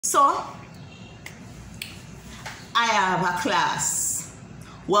So, I have a class.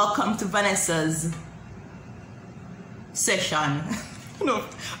 Welcome to Vanessa's session. No,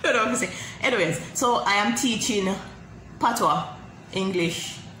 I don't know what to say. Anyways, so I am teaching patois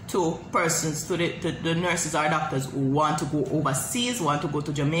English to persons, to the nurses or doctors who want to go overseas, want to go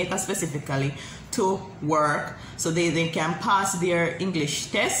to Jamaica specifically to work, so they can pass their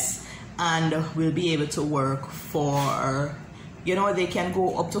English tests and will be able to work for, you know, they can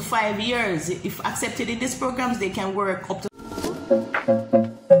go up to 5 years. If accepted in these programs, they can work up to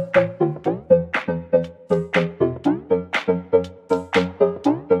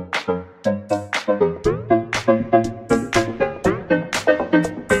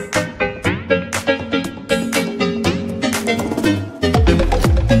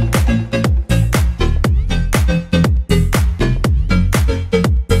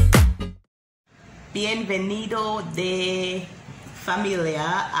Bienvenido de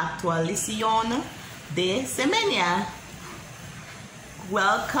familia actualización de semana.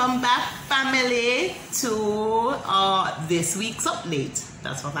 Welcome back, family, to this week's update.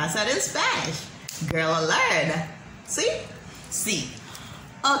 That's what I said in Spanish. Girl, learn. See.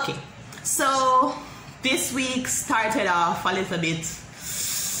 Okay, so this week started off a little bit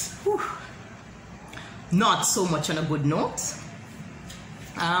not so much on a good note.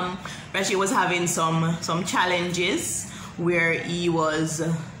 Raje was having some challenges where he was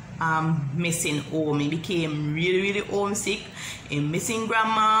missing home. He became really homesick. He missing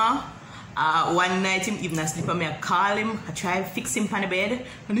grandma. One night him even asleep on me, I call him, I try to fix him on the bed,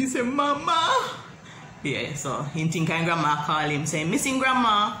 and he said, Mama. Yeah, so he think I'm grandma, call him, say missing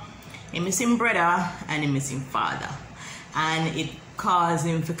grandma, he missing brother, and he missing father. And it caused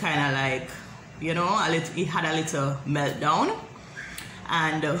him to kind of like, you know, he had a little meltdown.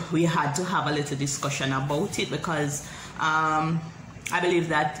 And we had to have a little discussion about it, because I believe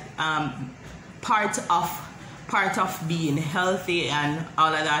that part of being healthy and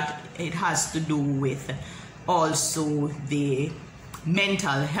all of that, it has to do with also the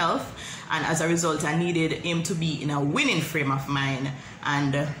mental health. And as a result, I needed him to be in a winning frame of mind.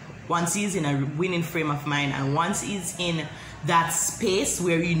 And once he's in a winning frame of mind, and once he's in that space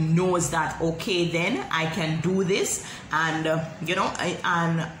where he knows that, okay, then I can do this, and you know,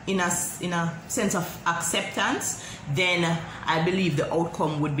 and in a sense of acceptance, then I believe the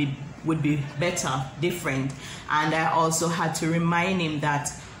outcome would be better, different. And I also had to remind him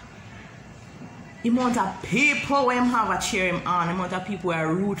that the amount of people when him have a cheer him on, the amount of people who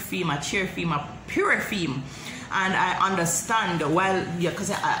are root for him, a cheer for him, a pure for him. And I understand, well, yeah, because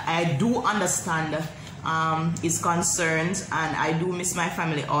I do understand his concerns, and I do miss my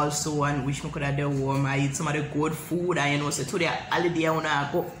family also, and wish me could have done warm. I eat some of the good food, and you know, so today holiday I wanna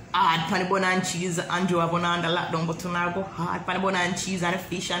go hard for the bun and cheese, and Joe have on the lockdown, but tonight I go hard for the bun and cheese and the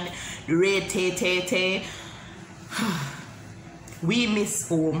fish and the red tay. We miss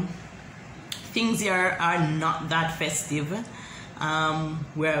home. Things here are not that festive.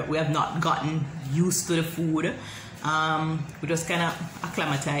 Where we have not gotten used to the food. We just kind of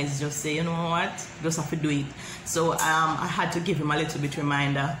acclimatize, just say, you know what, just have to do it. So I had to give him a little bit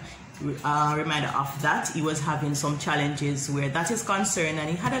reminder of that. He was having some challenges where that is concerned, and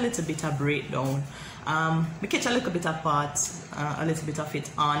he had a little bit of breakdown. We catch a little bit of parts, a little bit of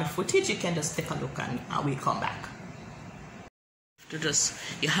it on footage. You can just take a look and we come back.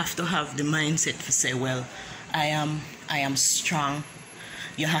 You have to have the mindset to say, well, I am strong.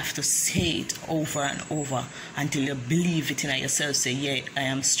 You have to say it over and over until you believe it in yourself. Say, yeah, I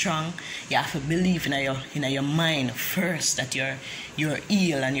am strong. You have to believe in your mind first that you're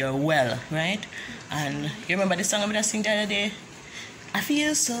ill and you're well, right? And you remember the song I'm gonna sing the other day? I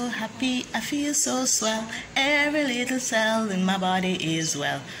feel so happy, I feel so swell. Every little cell in my body is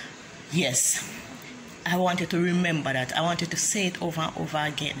well. Yes. I want you to remember that. I want you to say it over and over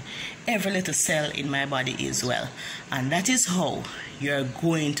again. Every little cell in my body is well. And that is how you're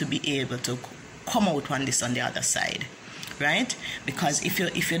going to be able to come out on this on the other side. Right? Because if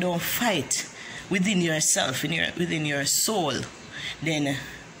you don't fight within yourself, within your soul, then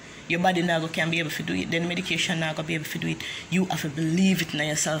your body now can be able to do it. Then medication now can be able to do it. You have to believe it in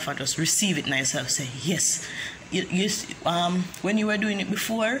yourself and just receive it in yourself. Say, yes. When you were doing it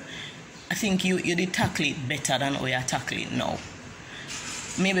before, I think you did tackle it better than how you're tackling it now.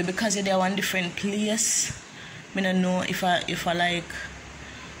 Maybe because you're there one different place. I don't know if I like,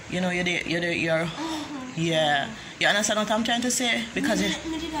 you know, you're yeah. You understand what I'm trying to say? Because me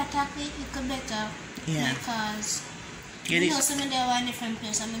did tackle it better. Yeah. Because you know some of them are in different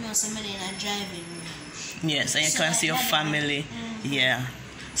place, and I know some of them are driving. Yes, and you can see your family. Yeah.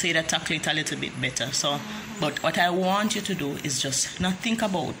 so you'd tackle it a little bit better. So, but what I want you to do is just not think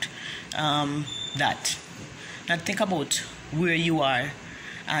about that. Not think about where you are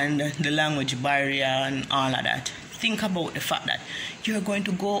and the language barrier and all of that. Think about the fact that you're going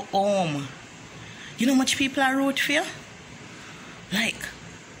to go home. You know how much people are root for you? Like,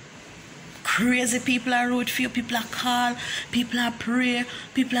 crazy people are root for you. People are call, people are pray,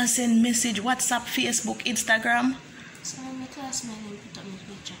 people are send message, WhatsApp, Facebook, Instagram. So my classmate put up my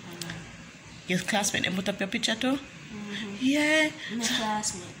picture. Your classmate put up your picture too? Yeah. My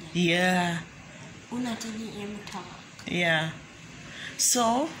classmate. Yeah. Yeah.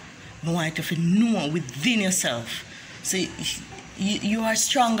 So, I want you to know within yourself. So you are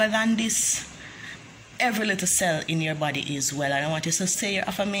stronger than this. Every little cell in your body is well. And I want you to say your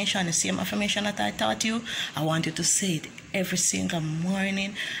affirmation, the same affirmation that I taught you. I want you to say it every single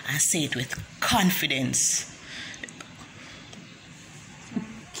morning and say it with confidence.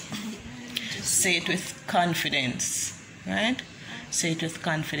 Say it with confidence, right? Say it with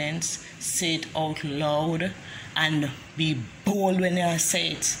confidence. Say it out loud and be bold when you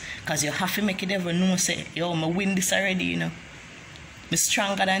say it. Because you have to make it ever know, say, yo, I win this already, you know. I'm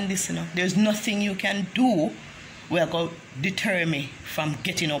stronger than this, you know. There's nothing you can do will go deter me from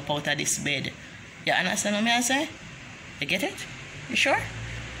getting up out of this bed. You understand what I say? You get it? You sure?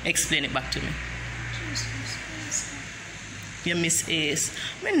 Explain it back to me. You miss Ace.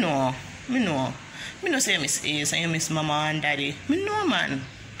 Me know. Me know say you miss Ace and you miss Mama and Daddy. Me know, man.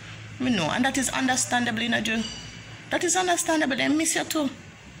 Me know. And that is understandable, you know, Joe. That is understandable. They miss you too.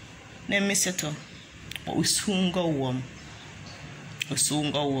 They miss you too. But we soon go home. We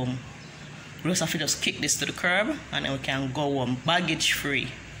soon go home. We just have to just kick this to the curb and then we can go home baggage free.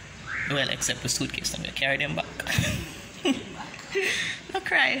 Well, except the suitcase and we carry them back. Don't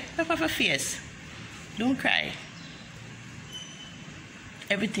cry. Don't have a face. Don't cry.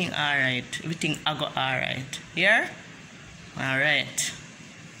 Everything alright. Everything I go alright. Yeah? Alright.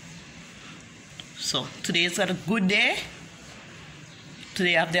 So today is a good day.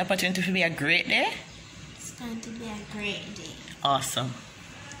 Today I have the opportunity to be a great day. It's going to be a great day. Awesome.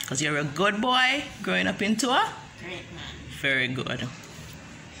 Because you're a good boy growing up into a great man. Very good.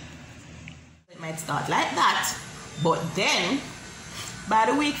 It might start like that, but then by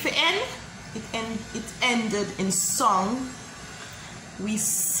the week for end, it ended in song.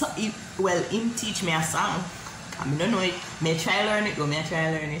 Him teach me a song. I don't know it. May try learn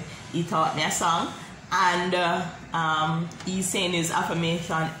it. He taught me a song, and he's saying his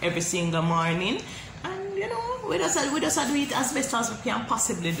affirmation every single morning. And you know, we just do it as best as we can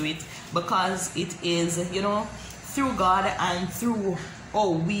possibly do it, because it is, you know, through God and through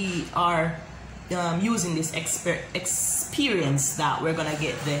we are using this experience that we're gonna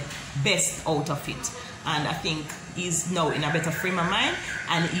get the best out of it. And I think he's now in a better frame of mind,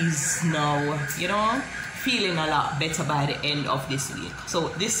 and he's now, you know, feeling a lot better by the end of this week. So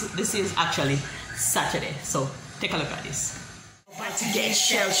this is actually Saturday. So take a look at this. About to get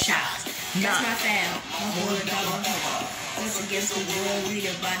shell shocked. That's my fam. My whole dog. Once against the world, we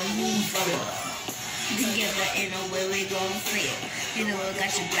about to move forward. Together in a way we gon' feel. You know I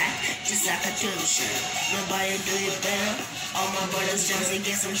got your back, just like a turtle shirt. Nobody do it better. All my brothers just to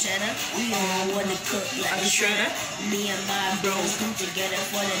get some cheddar. We all wanna cook like a shredder. Me and my bros come together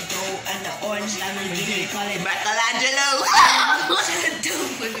for the dough and the orange lemon. Get it, call it Michelangelo.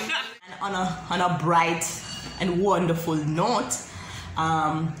 And on a bright and wonderful note,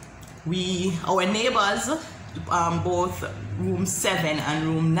 our neighbors, both room 7 and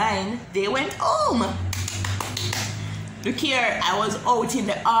room 9, they went home. Look here, I was out in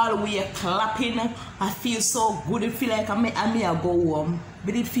the hallway clapping. I feel so good. It feel like I may go home.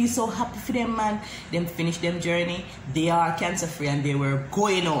 But it feels so happy for them, man. Them finished them journey. They are cancer free and they were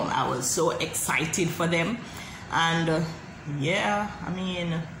going home. I was so excited for them. And yeah, I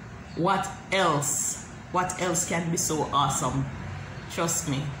mean, what else? What else can be so awesome? Trust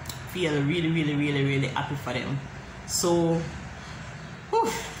me. Feel really happy for them. So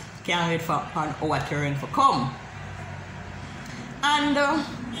can't wait for our turn for come. And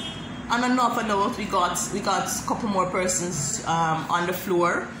on another note, we got a couple more persons on the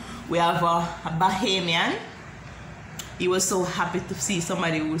floor. We have a Bahamian. He was so happy to see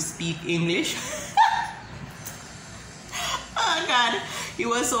somebody who speak English. Oh God, he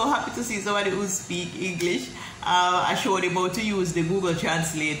was so happy to see somebody who speak English. I showed him how to use the Google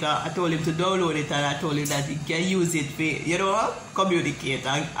Translator. I told him to download it, and I told him that he can use it for, you know, communicate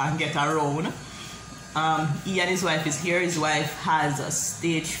and get around. He and his wife is here. His wife has a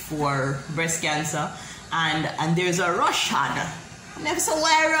stage 4 breast cancer, and there's a rush on. Never say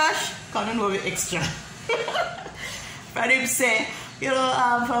why rush? Can't know the extra. But him say you know,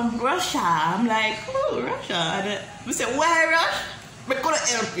 I'm from Russia. I'm like, oh, Russia. And we say, why Russia? I couldn't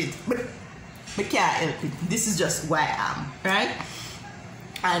help it. But I can't help it. This is just who I am, right?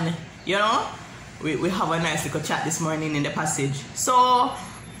 And, you know, we have a nice little chat this morning in the passage. So,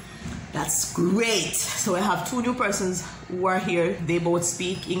 that's great. So, we have 2 new persons who are here. They both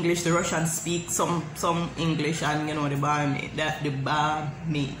speak English. The Russians speak some English. And, you know, the barmaid.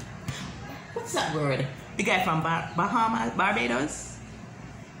 What's that word? The guy from Barbados?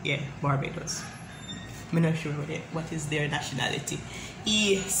 Yeah, Barbados. I'm not sure what is their nationality.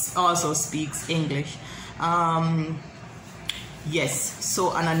 He also speaks English. Yes, so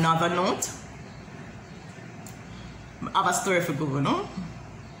on another note, I have a story for you, no?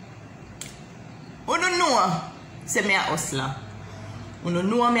 You don't know, say me a hustler. You don't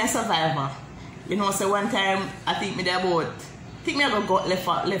know me a survivor. You know, so one time, I think me left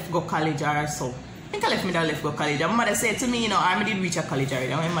go college or so. I think I left go college. My mother said to me, you know, I did reach a college already.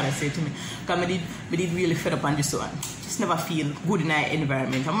 My mother said to me, because I did really fed up on this one. Just never feel good in our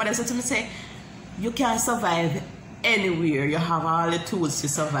environment. My mother said to me, say, you can survive anywhere. You have all the tools to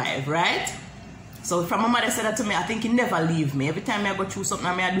survive, right? So from my mother said that to me, I think he never leave me. Every time I go through something,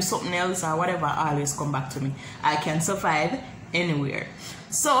 I do something else or whatever, I always come back to me. I can survive anywhere.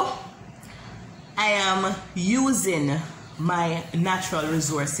 So I am using my natural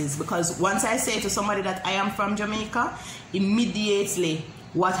resources, because once I say to somebody that I am from Jamaica, immediately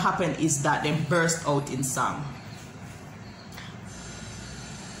what happened is that they burst out in song.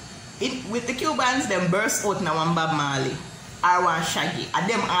 With the Cubans, they burst out now on Bob Marley or one Shaggy. And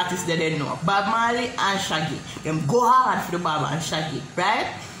them artists that they know, Bob Marley and Shaggy. Them go hard for the Bob and Shaggy, right?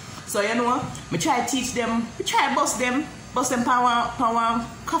 So you know, I try to teach them, I try to bust them power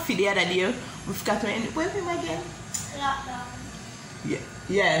coffee the other day. We've got to where am I again?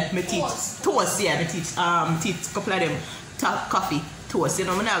 Yeah, me teach toast. Yeah, me teach a couple of them coffee toast. You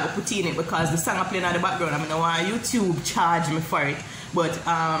know, I'm not gonna put in it because the song I playing in the background. I mean, I want YouTube charge me for it. But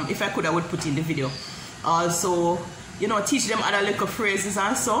if I could, I would put in the video. Also, you know, teach them other little phrases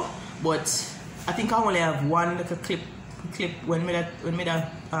and so. But I think I only have one little clip when me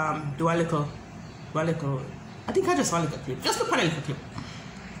do a little. I think I just want a little clip. Just look at a little clip.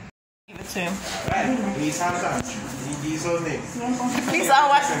 Right, please have that. In Jesus' name. Please have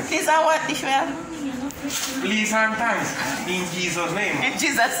what, Ishmael? Please have thanks. In Jesus' name. In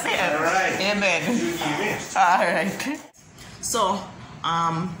Jesus' name. Alright. Amen. Amen. Alright. So,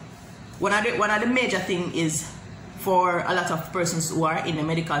 one of the major thing is for a lot of persons who are in the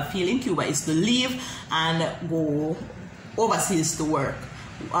medical field in Cuba is to leave and go overseas to work.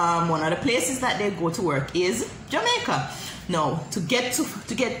 One of the places that they go to work is Jamaica. Now, to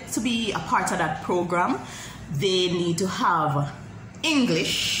be a part of that program, they need to have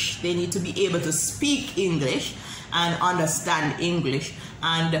English. They need to be able to speak English and understand English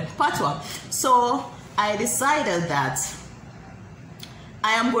and patois. So I decided that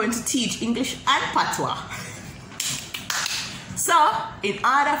I am going to teach English and patois. So in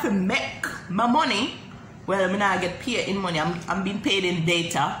order to make my money, well, I mean, I get paid in money. I'm being paid in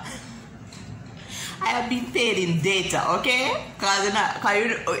data. I have been paid in data, okay? Because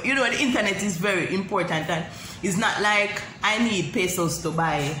you know, the internet is very important, and it's not like I need pesos to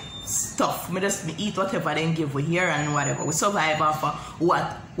buy stuff. We just eat whatever they give we here and whatever. We survive off of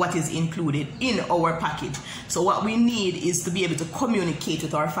what is included in our package. So what we need is to be able to communicate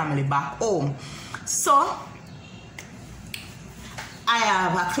with our family back home. So I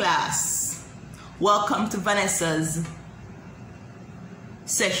have a class. Welcome to Vanessa's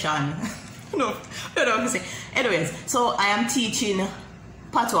session. No, I don't know what to say. Anyways, so I am teaching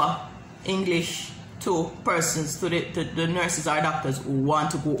patois English to persons, to the nurses or doctors who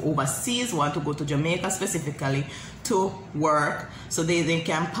want to go overseas, want to go to Jamaica specifically to work, so they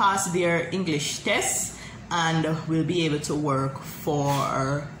can pass their English tests and will be able to work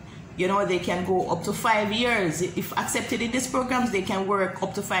for, you know, they can go up to 5 years. If accepted in these programs, they can work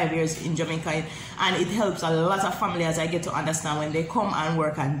up to 5 years in Jamaica, and it helps a lot of family, as I get to understand, when they come and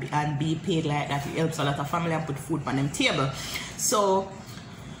work and be paid like that. It helps a lot of family and put food on them table. So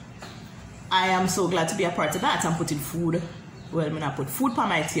I am so glad to be a part of that. I'm putting food, well, I mean, I put food on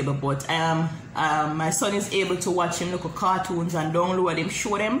my table, but my son is able to watch him look at cartoons and download him,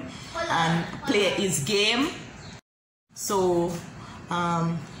 show them, and play his game. So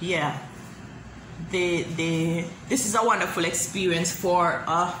yeah, this is a wonderful experience for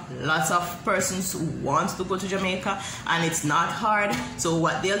lots of persons who want to go to Jamaica, and it's not hard. So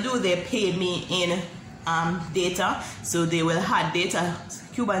what they'll do, they pay me in data, so they will add data,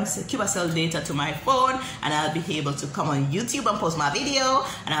 Cuba sell data to my phone, and I'll be able to come on YouTube and post my video,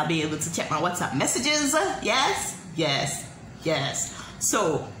 and I'll be able to check my WhatsApp messages. Yes, Yes.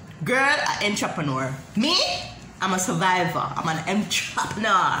 So, girl, an entrepreneur. Me, I'm a survivor. I'm an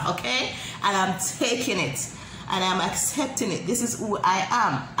entrepreneur, okay? And I'm taking it. And I'm accepting it. This is who I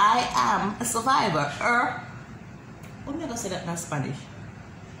am. I am a survivor. What am I going to say that in Spanish?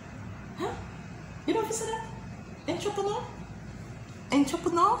 Huh? You know what you say that? Entrepreneur?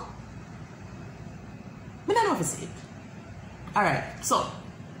 Entrepreneur? I don't know if you say it. Alright, so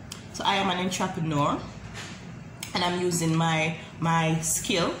I am an entrepreneur. And I'm using my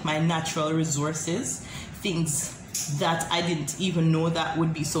skill, my natural resources, things that I didn't even know that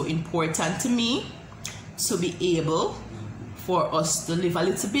would be so important to me, to be able for us to live a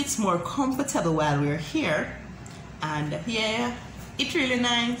little bit more comfortable while we're here. And yeah, it's really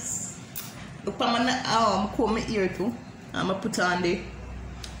nice. Look, I'm gonna comb my ear too. I'm gonna put on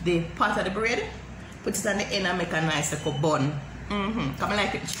the part of the bread, put it on the end and make a nice little bun. Come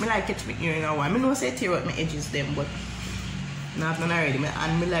like it, me like catch my ear in a while. I know say tear out my edges them, but not none already.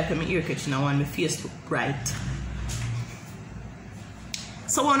 And me like my ear catch now and my face look bright.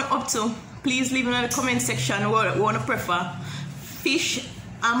 So what I'm up to, please leave in the comment section what you want to prefer, fish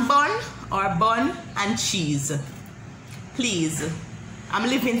and bun or bun and cheese. Please, I'm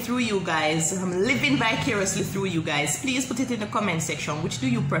living through you guys. I'm living vicariously through you guys. Please put it in the comment section. Which do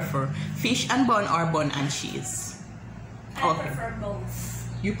you prefer, fish and bun or bun and cheese? I prefer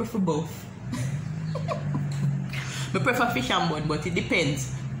both. You prefer both? I prefer fish and bun, but it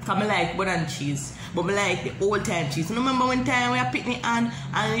depends. Cause I like bun and cheese, but I like the old time cheese. You remember one time we were picking it and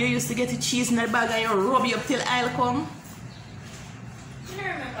you used to get the cheese in the bag and you rub it up till I'll come? I don't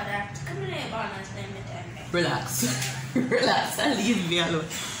remember that. Come on, Relax. Relax and leave me alone.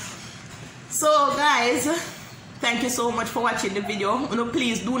 So guys, thank you so much for watching the video.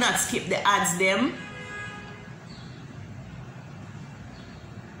 Please do not skip the ads them.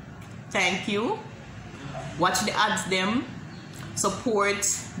 Thank you. Watch the ads them. Support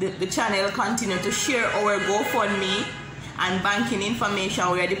the channel. Continue to share our GoFundMe and banking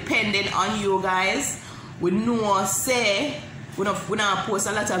information. We are dependent on you guys. We know say we don't post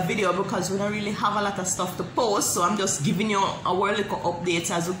a lot of video because we don't really have a lot of stuff to post. So I'm just giving you our little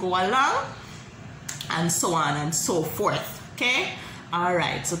updates as we go along, and so on and so forth. Okay. All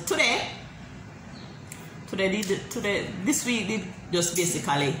right. So this week did just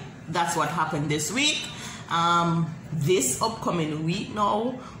basically. That's what happened this week. This upcoming week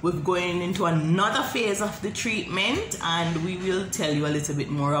now, we're going into another phase of the treatment, and we will tell you a little bit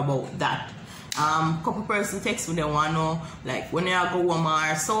more about that. Couple person text me, they want to know like when we are go home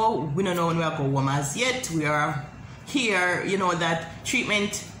or so. We don't know when we are go home as yet. We are here, you know that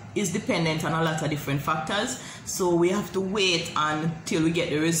treatment is dependent on a lot of different factors, so we have to wait until we get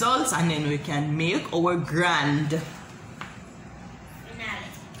the results, and then we can make our grand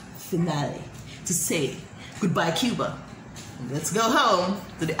finale to say goodbye Cuba. Let's go home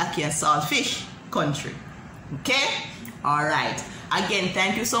to the ackee and saltfish country. Okay? Alright. Again,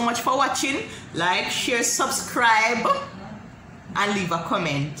 thank you so much for watching. Like, share, subscribe, and leave a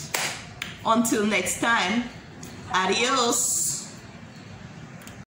comment. Until next time, adios.